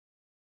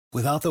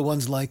Without the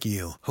ones like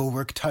you, who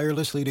work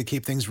tirelessly to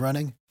keep things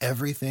running,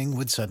 everything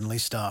would suddenly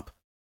stop.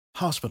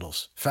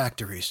 Hospitals,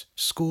 factories,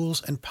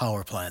 schools, and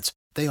power plants,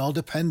 they all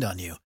depend on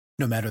you.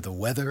 No matter the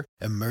weather,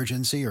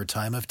 emergency, or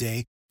time of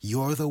day,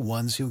 you're the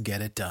ones who get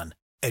it done.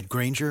 At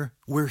Grainger,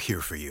 we're here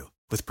for you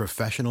with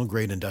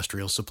professional-grade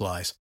industrial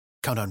supplies.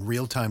 Count on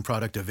real-time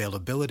product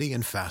availability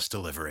and fast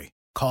delivery.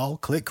 Call,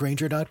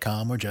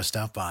 clickgrainger.com, or just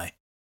stop by.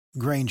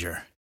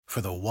 Grainger, for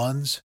the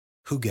ones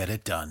who get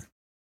it done.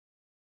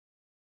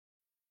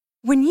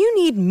 When you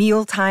need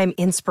mealtime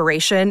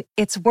inspiration,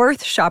 it's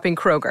worth shopping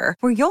Kroger,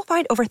 where you'll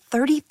find over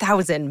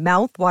 30,000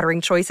 mouth-watering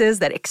choices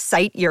that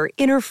excite your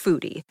inner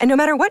foodie. And no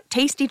matter what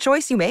tasty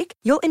choice you make,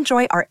 you'll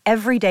enjoy our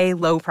everyday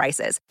low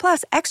prices,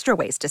 plus extra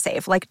ways to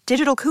save, like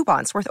digital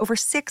coupons worth over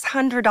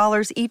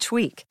 $600 each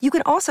week. You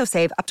can also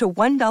save up to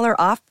 $1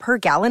 off per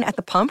gallon at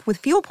the pump with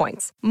fuel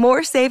points.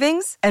 More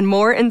savings and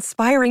more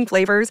inspiring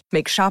flavors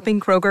make shopping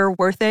Kroger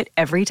worth it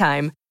every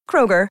time.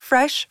 Kroger,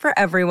 fresh for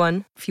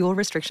everyone. Fuel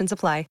restrictions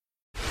apply.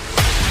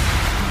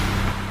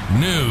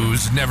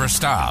 News never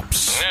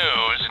stops.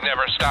 News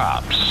never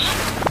stops.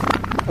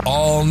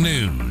 All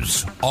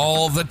news,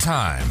 all the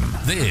time.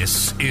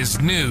 This is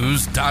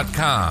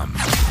Knewz.com.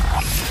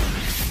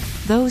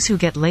 Those who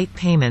get late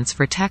payments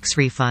for tax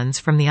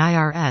refunds from the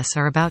IRS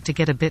are about to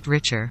get a bit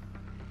richer.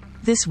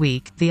 This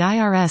week, the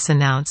IRS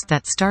announced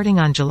that starting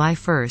on July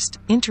 1st,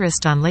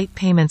 interest on late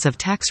payments of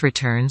tax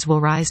returns will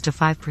rise to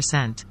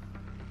 5%.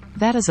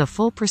 That is a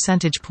full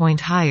percentage point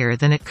higher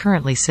than it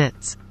currently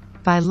sits.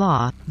 By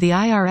law, the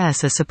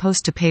IRS is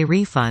supposed to pay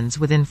refunds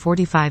within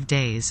 45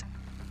 days.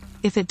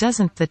 If it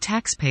doesn't, the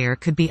taxpayer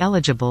could be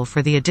eligible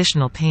for the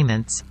additional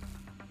payments.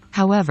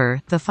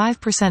 However, the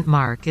 5%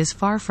 mark is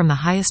far from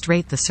the highest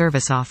rate the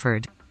service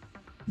offered.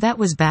 That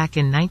was back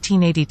in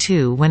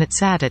 1982 when it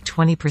sat at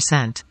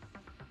 20%.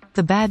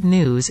 The bad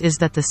news is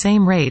that the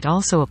same rate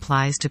also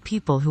applies to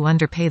people who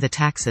underpay the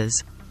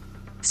taxes.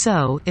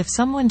 So, if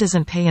someone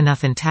doesn't pay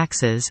enough in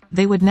taxes,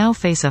 they would now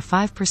face a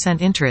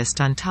 5% interest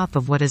on top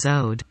of what is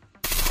owed.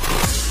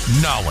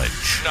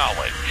 Knowledge.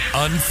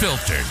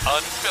 Unfiltered.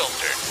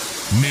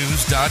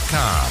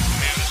 Knewz.com.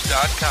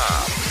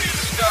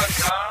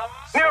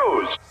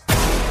 News.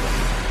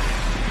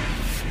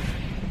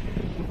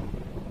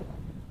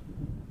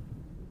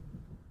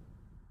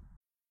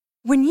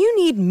 When you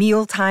need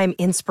mealtime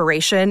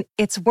inspiration,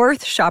 it's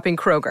worth shopping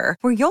Kroger,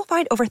 where you'll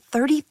find over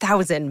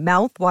 30,000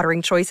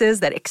 mouth-watering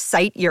choices that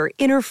excite your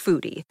inner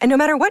foodie. And no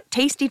matter what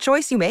tasty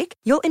choice you make,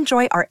 you'll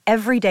enjoy our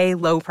everyday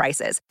low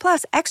prices,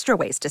 plus extra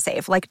ways to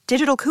save, like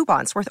digital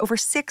coupons worth over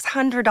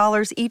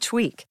 $600 each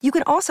week. You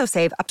can also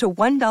save up to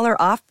 $1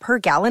 off per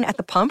gallon at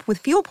the pump with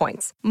fuel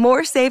points.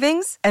 More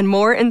savings and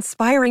more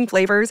inspiring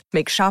flavors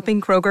make shopping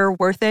Kroger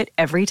worth it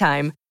every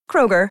time.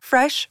 Kroger,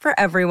 fresh for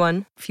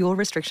everyone. Fuel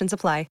restrictions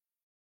apply.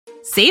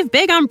 Save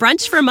big on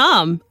brunch for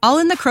mom, all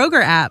in the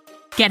Kroger app.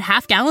 Get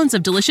half gallons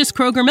of delicious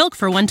Kroger milk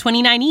for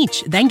 $1.29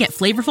 each. Then get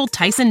flavorful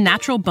Tyson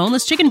natural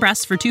boneless chicken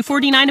breasts for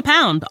 $2.49 a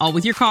pound, all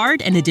with your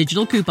card and a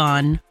digital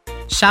coupon.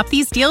 Shop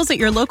these deals at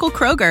your local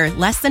Kroger,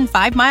 less than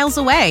 5 miles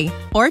away.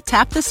 Or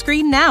tap the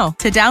screen now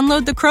to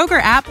download the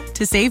Kroger app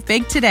to save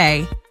big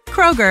today.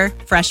 Kroger,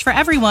 fresh for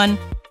everyone.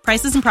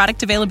 Prices and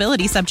product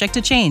availability subject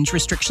to change.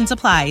 Restrictions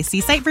apply.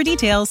 See site for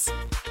details.